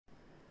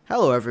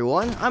Hello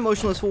everyone, I'm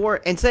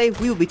Motionless4, and today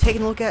we will be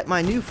taking a look at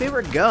my new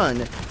favorite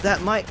gun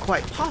that might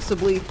quite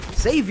possibly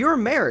save your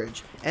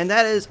marriage, and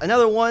that is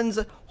AnotherOne's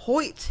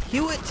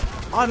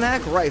Huot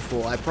automatic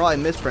rifle. I probably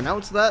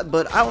mispronounced that,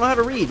 but I don't know how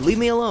to read, leave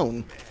me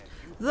alone.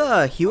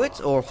 The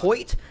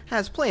Huot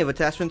has plenty of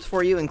attachments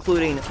for you,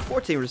 including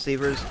 14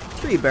 receivers,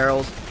 3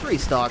 barrels, 3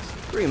 stocks,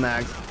 3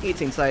 mags,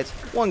 18 sights,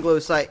 1 glow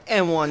sight,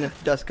 and 1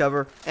 dust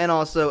cover, and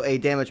also a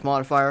damage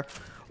modifier,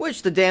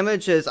 which the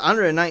damage is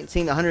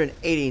 119 to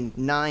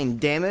 189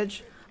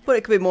 damage, but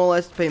it could be more or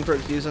less depending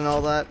perks used and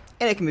all that,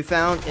 and it can be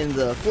found in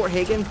the Fort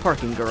Hagen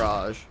parking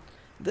garage.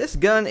 This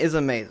gun is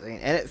amazing,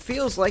 and it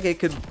feels like it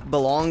could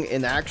belong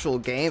in the actual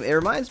game. It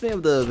reminds me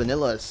of the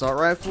vanilla assault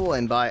rifle,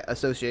 and by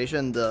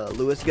association, the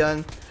Lewis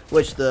gun,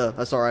 which the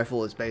assault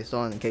rifle is based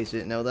on, in case you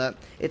didn't know that.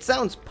 It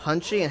sounds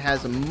punchy and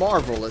has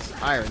marvelous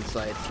iron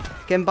sights.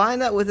 Combine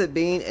that with it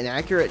being an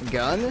accurate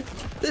gun,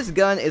 this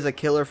gun is a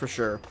killer for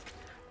sure.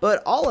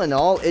 But all in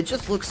all, it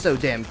just looks so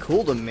damn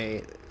cool to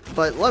me.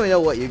 But let me know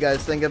what you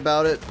guys think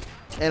about it,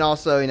 and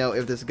also,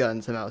 if this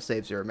gun somehow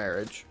saves your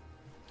marriage.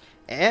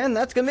 And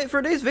that's gonna be it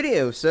for today's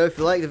video. So if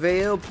you liked the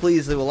video,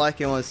 please leave a like.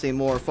 If you want to see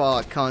more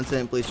Fallout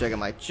content, please check out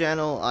my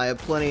channel. I have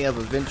plenty of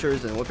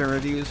adventures and weapon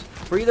reviews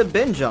for you to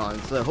binge on.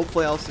 So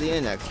hopefully I'll see you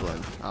in the next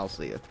one. I'll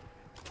see you.